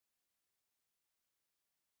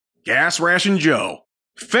Gas Ration Joe,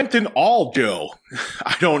 Fentanyl Joe,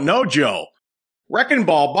 I don't know Joe, Wrecking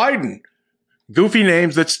Ball Biden. Goofy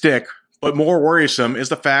names that stick, but more worrisome is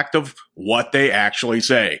the fact of what they actually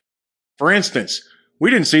say. For instance,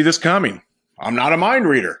 we didn't see this coming. I'm not a mind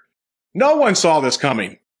reader. No one saw this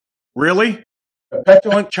coming. Really? A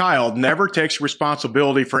petulant child never takes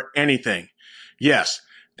responsibility for anything. Yes,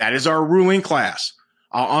 that is our ruling class.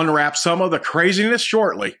 I'll unwrap some of the craziness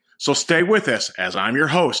shortly, so stay with us as I'm your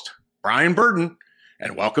host, Brian Burton,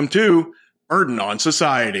 and welcome to Burden on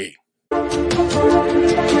Society.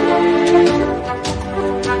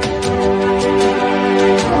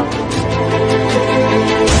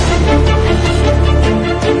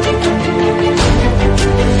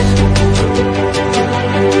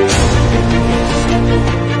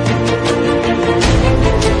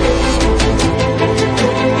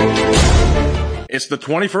 It's the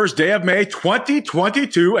 21st day of May,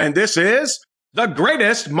 2022, and this is the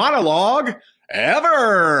greatest monologue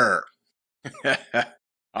ever.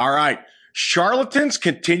 All right. Charlatans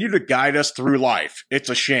continue to guide us through life. It's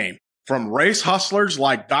a shame. From race hustlers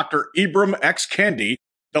like Dr. Ibram X. Kendi,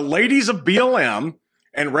 the ladies of BLM,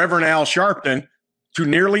 and Reverend Al Sharpton, to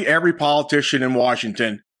nearly every politician in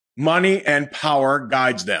Washington, money and power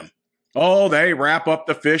guides them. Oh, they wrap up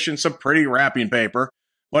the fish in some pretty wrapping paper,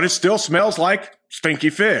 but it still smells like stinky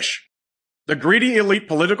fish. The greedy elite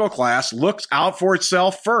political class looks out for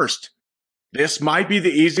itself first. This might be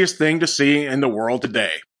the easiest thing to see in the world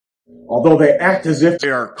today, although they act as if they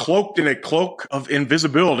are cloaked in a cloak of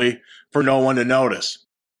invisibility for no one to notice.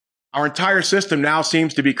 Our entire system now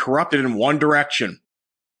seems to be corrupted in one direction.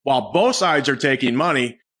 While both sides are taking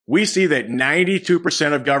money, we see that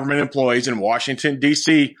 92% of government employees in Washington,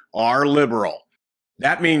 D.C. are liberal.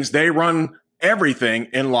 That means they run everything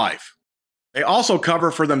in life. They also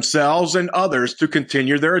cover for themselves and others to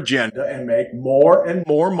continue their agenda and make more and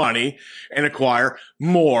more money and acquire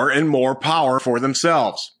more and more power for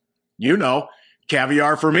themselves. You know,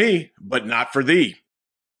 caviar for me, but not for thee.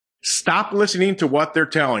 Stop listening to what they're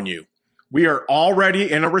telling you. We are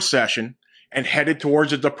already in a recession and headed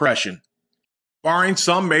towards a depression. Barring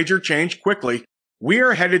some major change quickly, we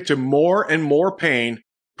are headed to more and more pain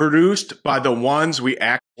produced by the ones we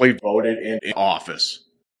actually voted in office.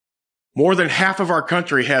 More than half of our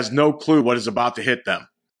country has no clue what is about to hit them.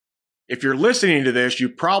 If you're listening to this, you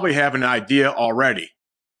probably have an idea already,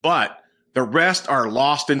 but the rest are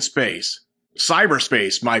lost in space.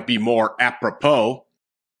 Cyberspace might be more apropos.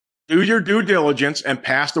 Do your due diligence and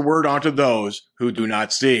pass the word on to those who do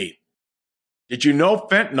not see. Did you know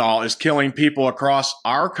fentanyl is killing people across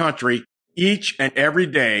our country each and every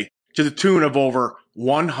day to the tune of over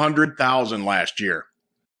 100,000 last year?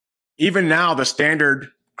 Even now, the standard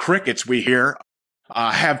crickets we hear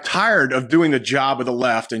have tired of doing the job of the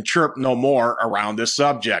left and chirp no more around this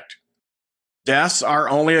subject. Deaths are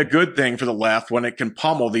only a good thing for the left when it can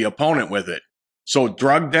pummel the opponent with it. So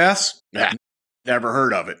drug deaths? Never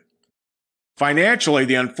heard of it. Financially,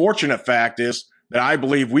 the unfortunate fact is that I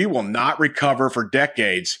believe we will not recover for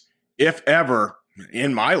decades, if ever,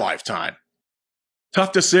 in my lifetime.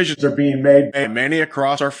 Tough decisions are being made by many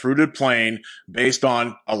across our fruited plain based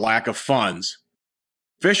on a lack of funds.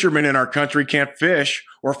 Fishermen in our country can't fish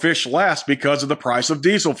or fish less because of the price of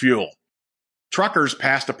diesel fuel. Truckers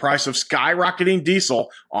pass the price of skyrocketing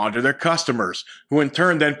diesel on to their customers, who in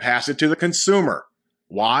turn then pass it to the consumer.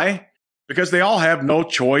 Why? Because they all have no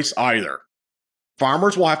choice either.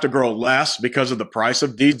 Farmers will have to grow less because of the price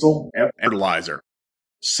of diesel and fertilizer.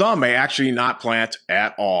 Some may actually not plant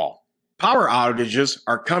at all. Power outages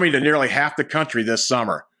are coming to nearly half the country this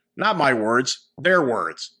summer. Not my words, their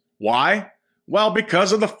words. Why? Well,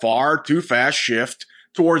 because of the far too fast shift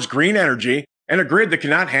towards green energy and a grid that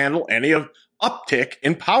cannot handle any of uptick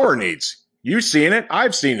in power needs. You've seen it,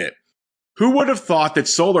 I've seen it. Who would have thought that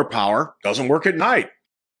solar power doesn't work at night?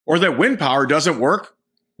 Or that wind power doesn't work?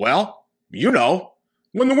 Well, you know,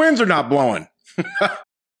 when the winds are not blowing.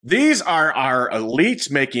 These are our elites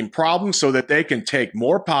making problems so that they can take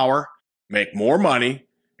more power, make more money,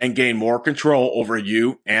 and gain more control over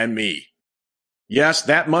you and me. Yes,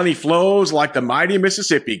 that money flows like the mighty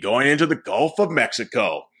Mississippi going into the Gulf of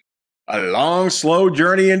Mexico. A long, slow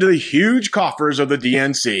journey into the huge coffers of the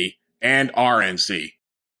DNC and RNC.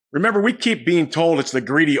 Remember, we keep being told it's the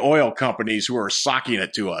greedy oil companies who are socking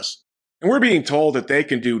it to us. And we're being told that they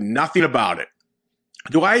can do nothing about it.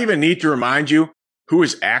 Do I even need to remind you who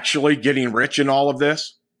is actually getting rich in all of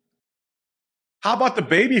this? How about the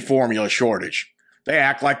baby formula shortage? They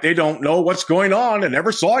act like they don't know what's going on and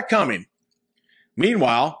never saw it coming.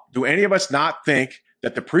 Meanwhile, do any of us not think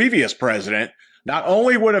that the previous president not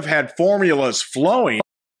only would have had formulas flowing,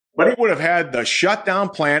 But he would have had the shutdown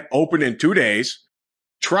plant open in 2 days,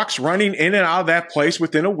 trucks running in and out of that place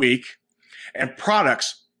within a week, and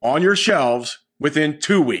products on your shelves within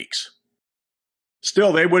 2 weeks.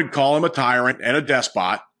 Still, they would call him a tyrant and a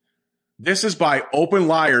despot. This is by open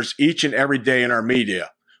liars each and every day in our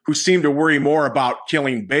media, who seem to worry more about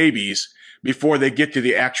killing babies before they get to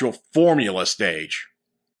the actual formula stage.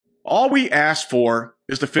 All we ask for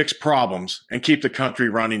is to fix problems and keep the country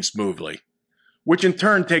running smoothly, which in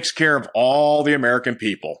turn takes care of all the American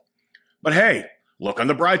people. But hey, look on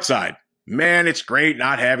the bright side. Man, it's great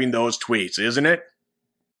not having those tweets, isn't it?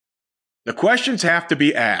 The questions have to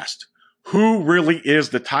be asked. Who really is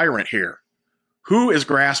the tyrant here? Who is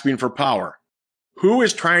grasping for power? Who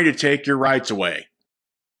is trying to take your rights away?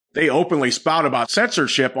 They openly spout about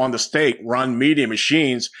censorship on the state-run media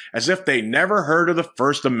machines as if they never heard of the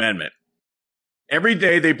First Amendment. Every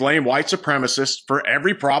day they blame white supremacists for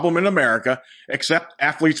every problem in America except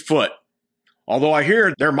athlete's foot. Although I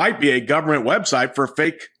hear there might be a government website for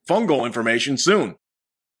fake fungal information soon.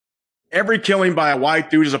 Every killing by a white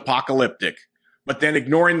dude is apocalyptic, but then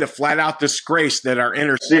ignoring the flat-out disgrace that our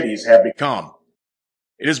inner cities have become.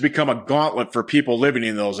 It has become a gauntlet for people living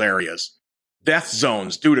in those areas. Death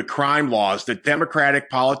zones due to crime laws that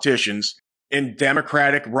Democratic politicians in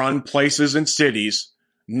Democratic-run places and cities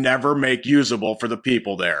never make usable for the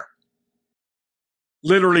people there.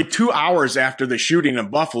 Literally 2 hours after the shooting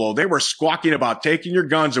in Buffalo, they were squawking about taking your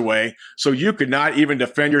guns away so you could not even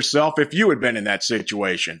defend yourself if you had been in that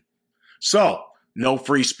situation. So, no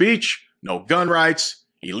free speech, no gun rights,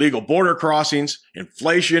 illegal border crossings,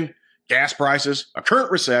 inflation, gas prices, a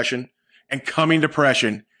current recession, and coming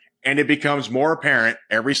depression. And it becomes more apparent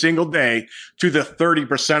every single day to the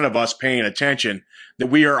 30% of us paying attention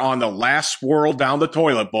that we are on the last swirl down the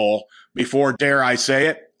toilet bowl before, dare I say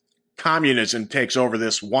it, communism takes over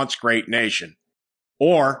this once great nation.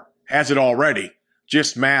 Or has it already,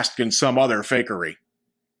 just masked in some other fakery.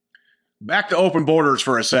 Back to open borders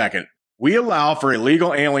for a second. We allow for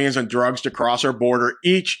illegal aliens and drugs to cross our border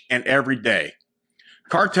each and every day.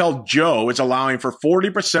 Cartel Joe is allowing for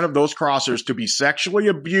 40% of those crossers to be sexually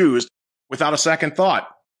abused without a second thought.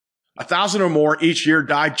 1,000 or more each year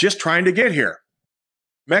die just trying to get here.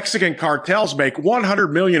 Mexican cartels make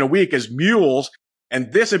 $100 million a week as mules,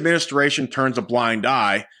 and this administration turns a blind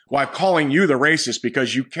eye while calling you the racist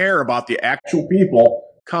because you care about the actual people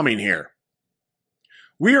coming here.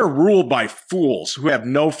 We are ruled by fools who have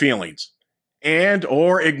no feelings and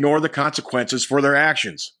or ignore the consequences for their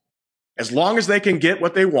actions. As long as they can get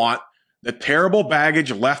what they want, the terrible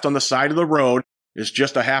baggage left on the side of the road is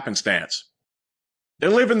just a happenstance. They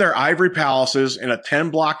live in their ivory palaces in a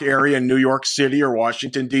 10-block area in New York City or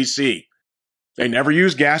Washington, D.C. They never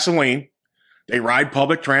use gasoline. They ride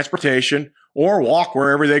public transportation or walk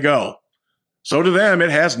wherever they go. So to them,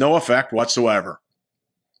 it has no effect whatsoever.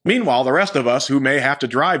 Meanwhile, the rest of us who may have to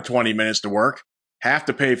drive 20 minutes to work have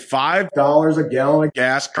to pay $5 a gallon of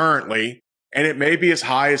gas currently, and it may be as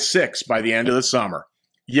high as $6 by the end of the summer.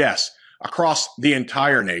 Yes, across the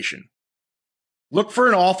entire nation. Look for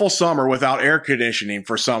an awful summer without air conditioning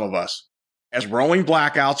for some of us, as rolling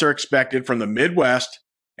blackouts are expected from the Midwest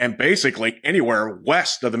and basically anywhere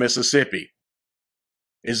west of the Mississippi.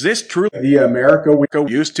 Is this truly the America we go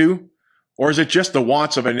used to, or is it just the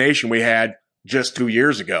wants of a nation we had just 2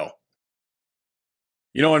 years ago?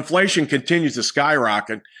 You know, inflation continues to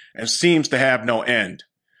skyrocket and seems to have no end.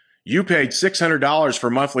 You paid $600 for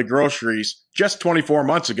monthly groceries just 24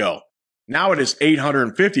 months ago. Now it is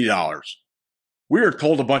 $850. We are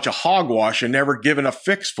told a bunch of hogwash and never given a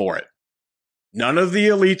fix for it. None of the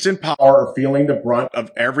elites in power are feeling the brunt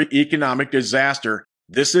of every economic disaster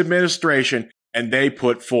this administration and they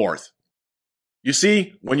put forth. You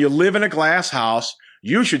see, when you live in a glass house,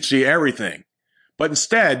 you should see everything. But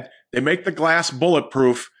instead, they make the glass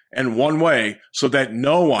bulletproof and one way so that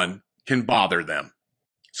no one can bother them.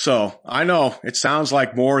 So, I know it sounds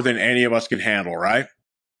like more than any of us can handle, right?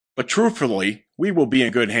 But truthfully, we will be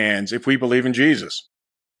in good hands if we believe in Jesus.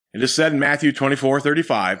 It is said in Matthew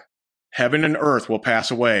 24:35, "Heaven and earth will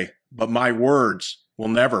pass away, but my words will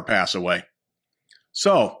never pass away."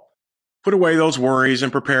 So, put away those worries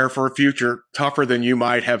and prepare for a future tougher than you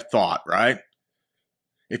might have thought, right?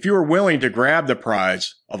 If you are willing to grab the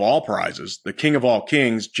prize of all prizes, the King of all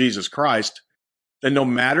kings, Jesus Christ, then no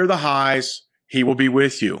matter the highs, He will be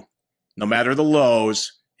with you. No matter the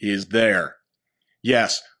lows, He is there.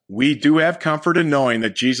 Yes, we do have comfort in knowing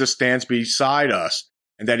that Jesus stands beside us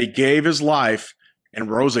and that He gave His life and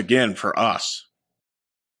rose again for us.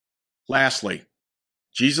 Lastly,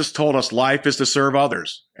 Jesus told us life is to serve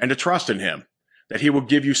others and to trust in Him, that He will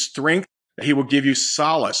give you strength, that He will give you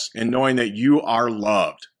solace in knowing that you are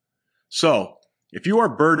loved. So, if you are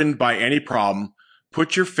burdened by any problem,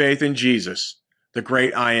 put your faith in Jesus, the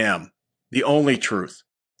great I am, the only truth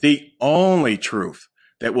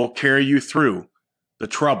that will carry you through the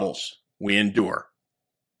troubles we endure.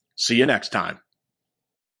 See you next time.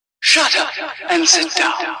 Shut up and sit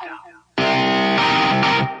down.